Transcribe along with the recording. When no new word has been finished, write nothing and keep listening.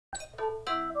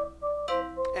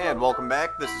And welcome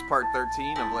back. This is part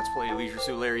 13 of Let's Play Leisure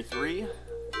Suit Larry 3.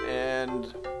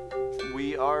 And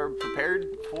we are prepared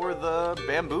for the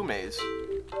bamboo maze.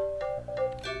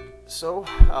 So,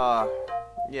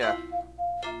 yeah.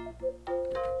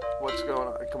 What's going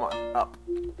on? Come on, up.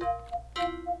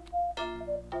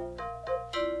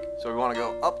 So we want to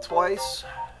go up twice.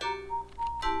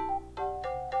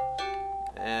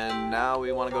 And now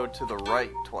we want to go to the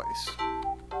right twice.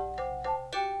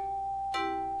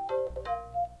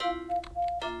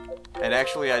 And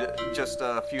actually, just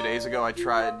a few days ago, I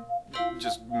tried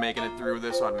just making it through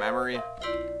this on memory.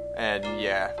 And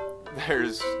yeah,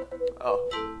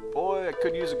 oh boy, I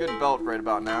could use a good belt right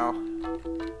about now.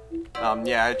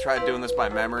 Yeah, I tried doing this by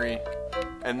memory,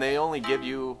 and they only give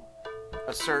you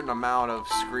a certain amount of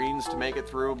screens to make it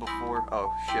through before...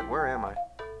 Oh shit, where am I?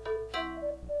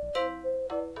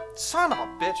 Son of a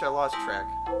bitch, I lost track.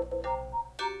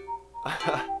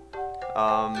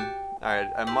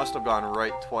 Alright, I must have gone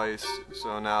right twice,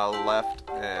 so now left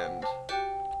and...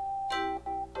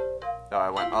 Oh,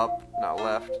 I went up, now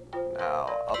left,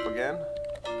 now up again.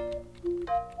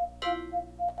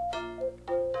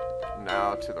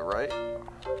 Now to the right.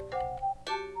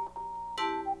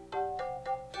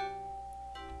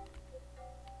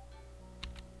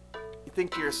 You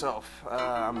think to yourself,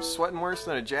 I'm sweating worse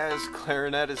than a jazz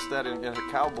clarinetist at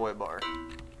a cowboy bar.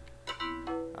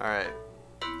 Alright,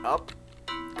 up.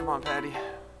 Come on, Patty.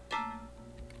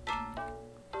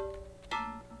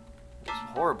 It's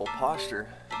horrible posture.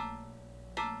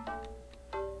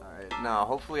 Alright, now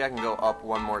hopefully I can go up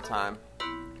one more time.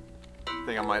 I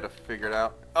think I might have figured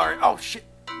out. Alright, oh shit!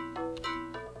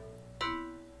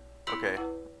 Okay,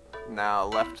 now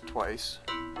left twice.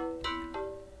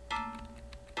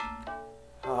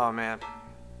 Oh man.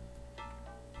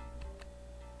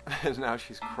 Now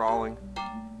she's crawling.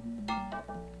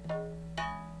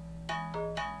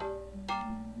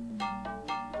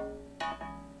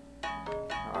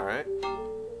 Alright,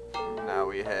 now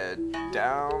we head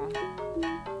down.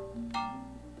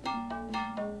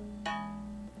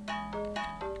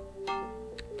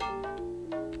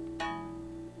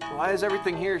 Why is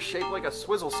everything here shaped like a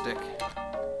swizzle stick?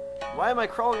 Why am I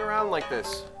crawling around like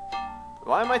this?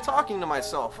 Why am I talking to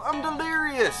myself? I'm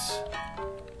delirious!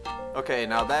 Okay,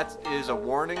 now that is a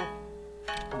warning.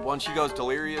 Once she goes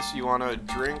delirious, you want to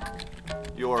drink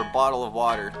your bottle of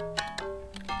water.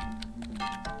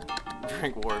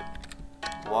 Drink water.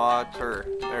 Water.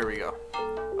 There we go.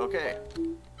 Okay.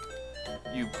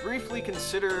 You briefly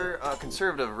consider a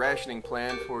conservative rationing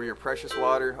plan for your precious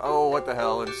water. Oh, what the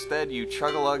hell. Instead, you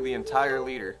chug-a-lug the entire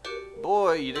liter.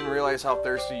 Boy, you didn't realize how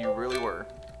thirsty you really were.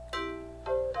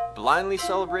 Blindly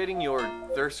celebrating your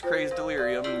thirst-crazed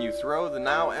delirium, you throw the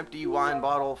now empty wine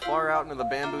bottle far out into the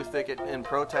bamboo thicket in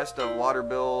protest of water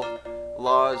bill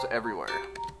laws everywhere.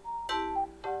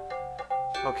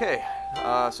 Okay.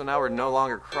 So now we're no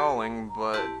longer crawling,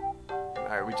 but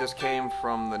alright, we just came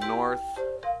from the north,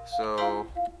 so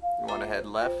we want to head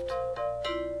left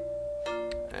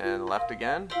and left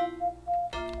again.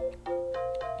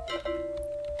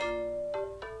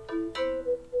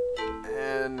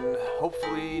 And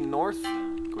hopefully north.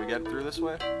 Can we get through this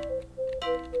way?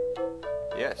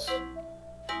 Yes.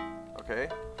 Okay,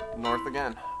 north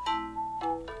again.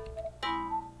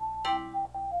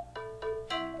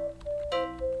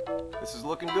 This is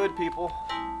looking good, people.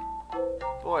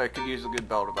 Boy, I could use a good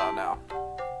belt about now.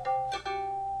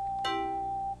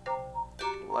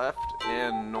 Left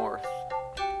and north.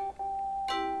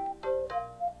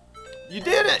 You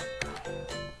did it!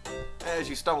 As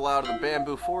you stumble out of the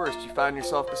bamboo forest, you find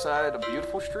yourself beside a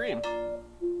beautiful stream.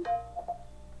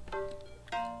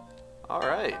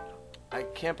 Alright. I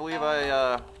can't believe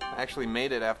I actually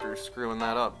made it after screwing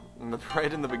that up.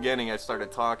 Right in the beginning I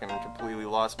started talking and completely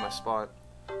lost my spot.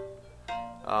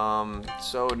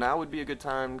 So now would be a good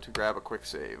time to grab a quick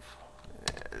save.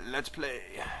 Let's play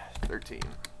 13.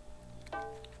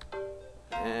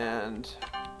 And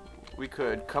we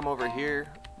could come over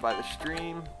here by the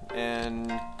stream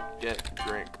and get a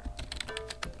drink.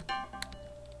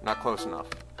 Not close enough.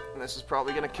 And this is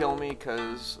probably gonna kill me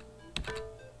because...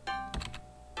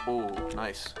 Oh,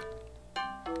 nice.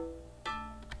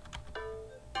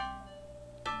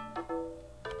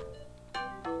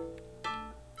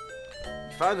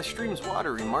 Find the stream's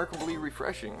water remarkably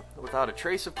refreshing, without a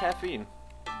trace of caffeine.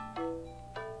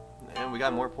 And we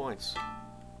got more points.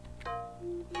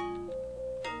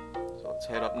 So let's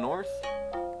head up north.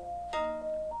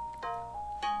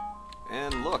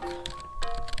 And look.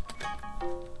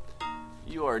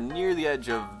 You are near the edge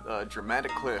of a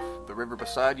dramatic cliff. The river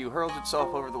beside you hurls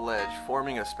itself over the ledge,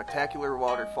 forming a spectacular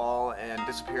waterfall and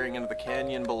disappearing into the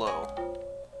canyon below.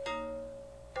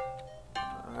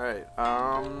 Alright,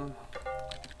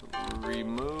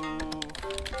 remove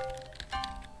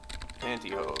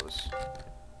pantyhose.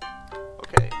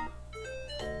 Okay.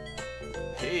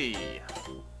 Hey!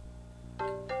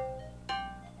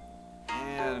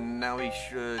 And now we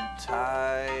should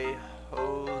tie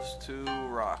hose to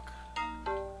rock.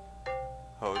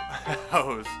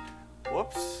 Hose.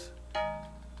 Whoops.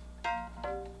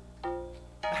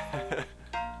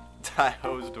 Tie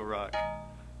hose to rock.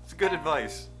 It's good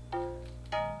advice.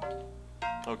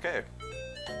 Okay.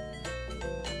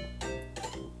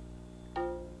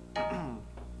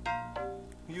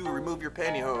 You remove your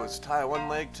pantyhose, tie one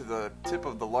leg to the tip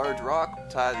of the large rock,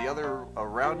 tie the other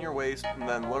around your waist, and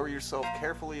then lower yourself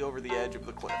carefully over the edge of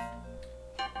the cliff.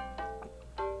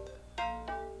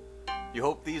 You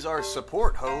hope these are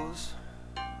support hose.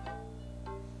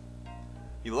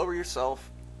 You lower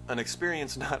yourself, an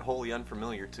experience not wholly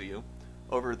unfamiliar to you,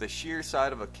 over the sheer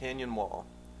side of a canyon wall.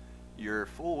 Your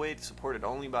full weight supported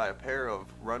only by a pair of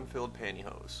run-filled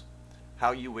pantyhose.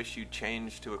 How you wish you'd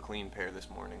changed to a clean pair this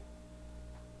morning.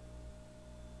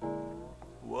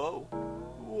 Whoa.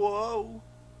 Whoa.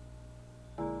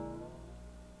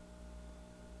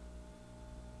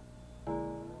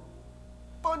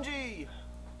 Bungee!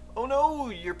 Oh no,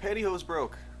 your pantyhose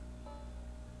broke.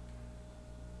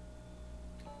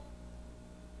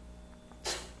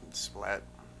 Splat.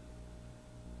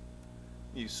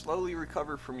 You slowly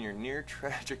recover from your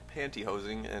near-tragic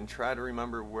pantyhosing and try to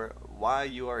remember why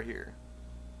you are here.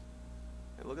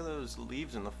 Hey, look at those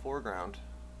leaves in the foreground.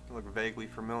 They look vaguely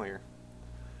familiar.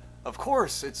 Of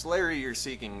course, it's Larry you're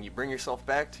seeking. You bring yourself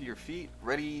back to your feet,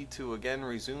 ready to again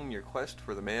resume your quest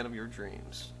for the man of your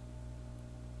dreams.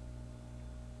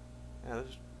 Yeah,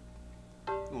 those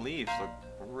leaves look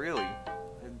really...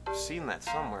 I've seen that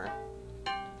somewhere.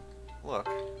 Look.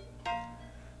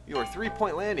 Your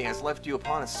three-point landing has left you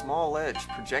upon a small ledge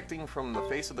projecting from the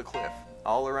face of the cliff.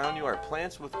 All around you are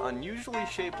plants with unusually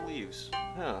shaped leaves.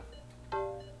 Huh.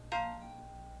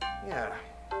 Yeah.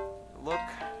 Look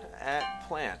at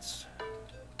plants.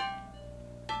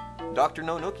 Dr.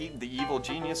 Nonuki, the evil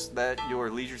genius that your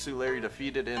Leisure Suit Larry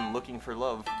defeated in looking for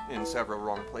love in several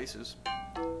wrong places,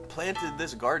 planted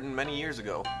this garden many years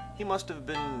ago. He must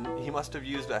have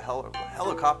used a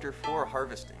helicopter for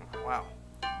harvesting. Wow.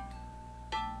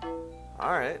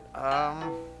 Alright,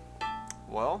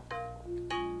 well,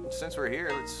 since we're here,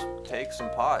 let's take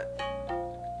some pot.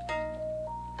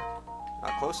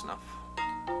 Not close enough.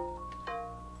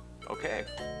 Okay.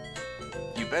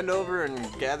 You bend over and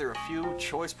gather a few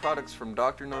choice products from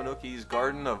Dr. Nonuki's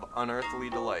Garden of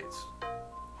Unearthly Delights.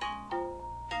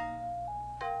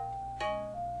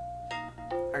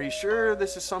 Are you sure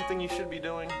this is something you should be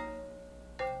doing?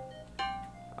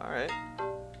 Alright.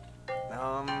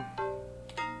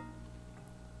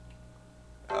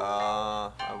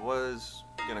 I was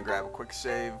gonna grab a quick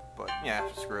save, but yeah,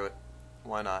 screw it.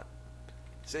 Why not?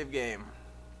 Save game.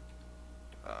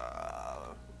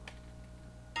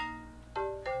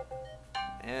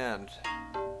 And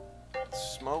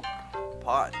smoke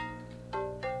pot.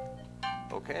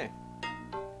 Okay.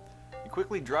 You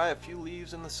quickly dry a few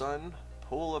leaves in the sun,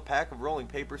 pull a pack of rolling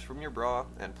papers from your bra,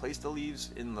 and place the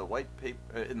leaves in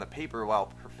the paper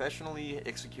while professionally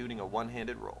executing a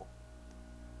one-handed roll.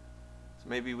 So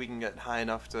maybe we can get high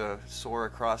enough to soar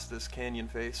across this canyon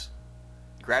face.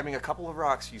 Grabbing a couple of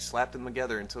rocks, you slap them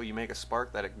together until you make a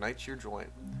spark that ignites your joint.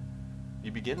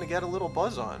 You begin to get a little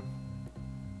buzz on.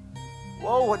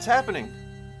 Whoa, what's happening?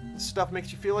 This stuff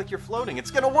makes you feel like you're floating.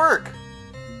 It's gonna work!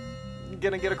 You're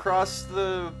gonna get across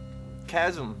the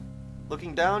chasm.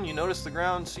 Looking down, you notice the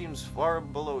ground seems far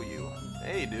below you.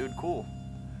 Hey, dude, cool.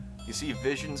 You see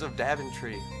visions of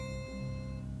Daventry.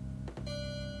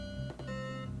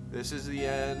 This is the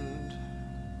end.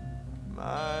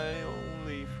 My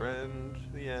only friend.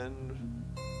 The end.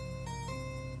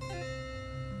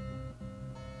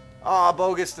 Ah,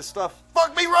 bogus, the stuff.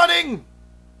 Fuck me running!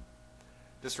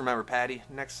 Just remember, Patty,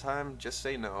 next time, just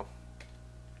say no.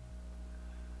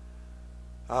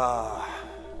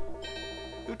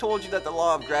 Who told you that the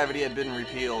law of gravity had been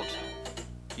repealed?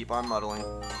 Keep on muddling.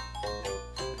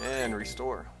 And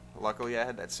restore. Luckily I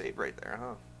had that save right there,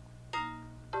 huh?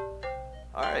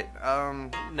 Alright,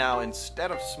 now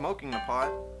instead of smoking the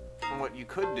pot, what you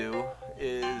could do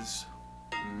is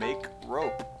make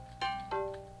rope.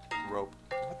 Rope.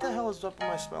 What the hell is up with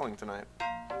my spelling tonight?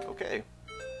 Okay.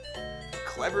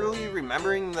 Cleverly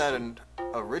remembering that an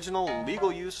original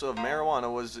legal use of marijuana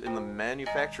was in the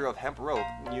manufacture of hemp rope,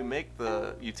 you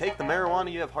take the marijuana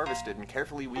you have harvested and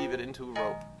carefully weave it into a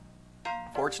rope.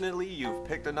 Fortunately, you've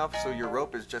picked enough so your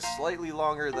rope is just slightly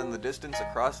longer than the distance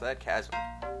across that chasm.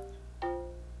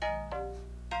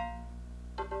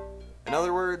 In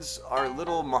other words, our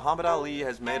little Muhammad Ali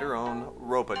has made her own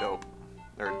rope-a-dope,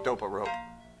 or dope-a-rope.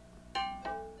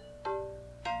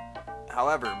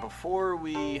 However, before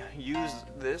we use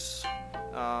this,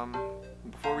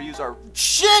 before we use our...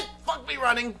 Shit! Fuck me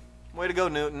running! Way to go,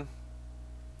 Newton.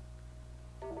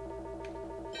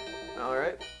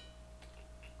 Alright.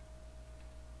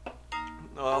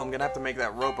 Well, I'm gonna have to make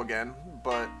that rope again,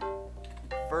 but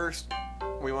first,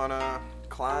 we wanna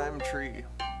climb tree.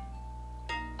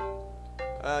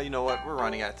 You know what? We're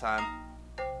running out of time.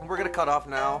 We're gonna cut off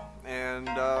now, and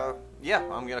yeah,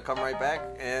 I'm gonna come right back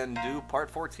and do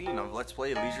part 14 of Let's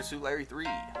Play Leisure Suit Larry 3,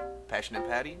 Passionate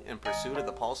Patty in Pursuit of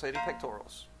the Pulsating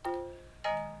Pectorals.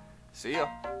 See ya.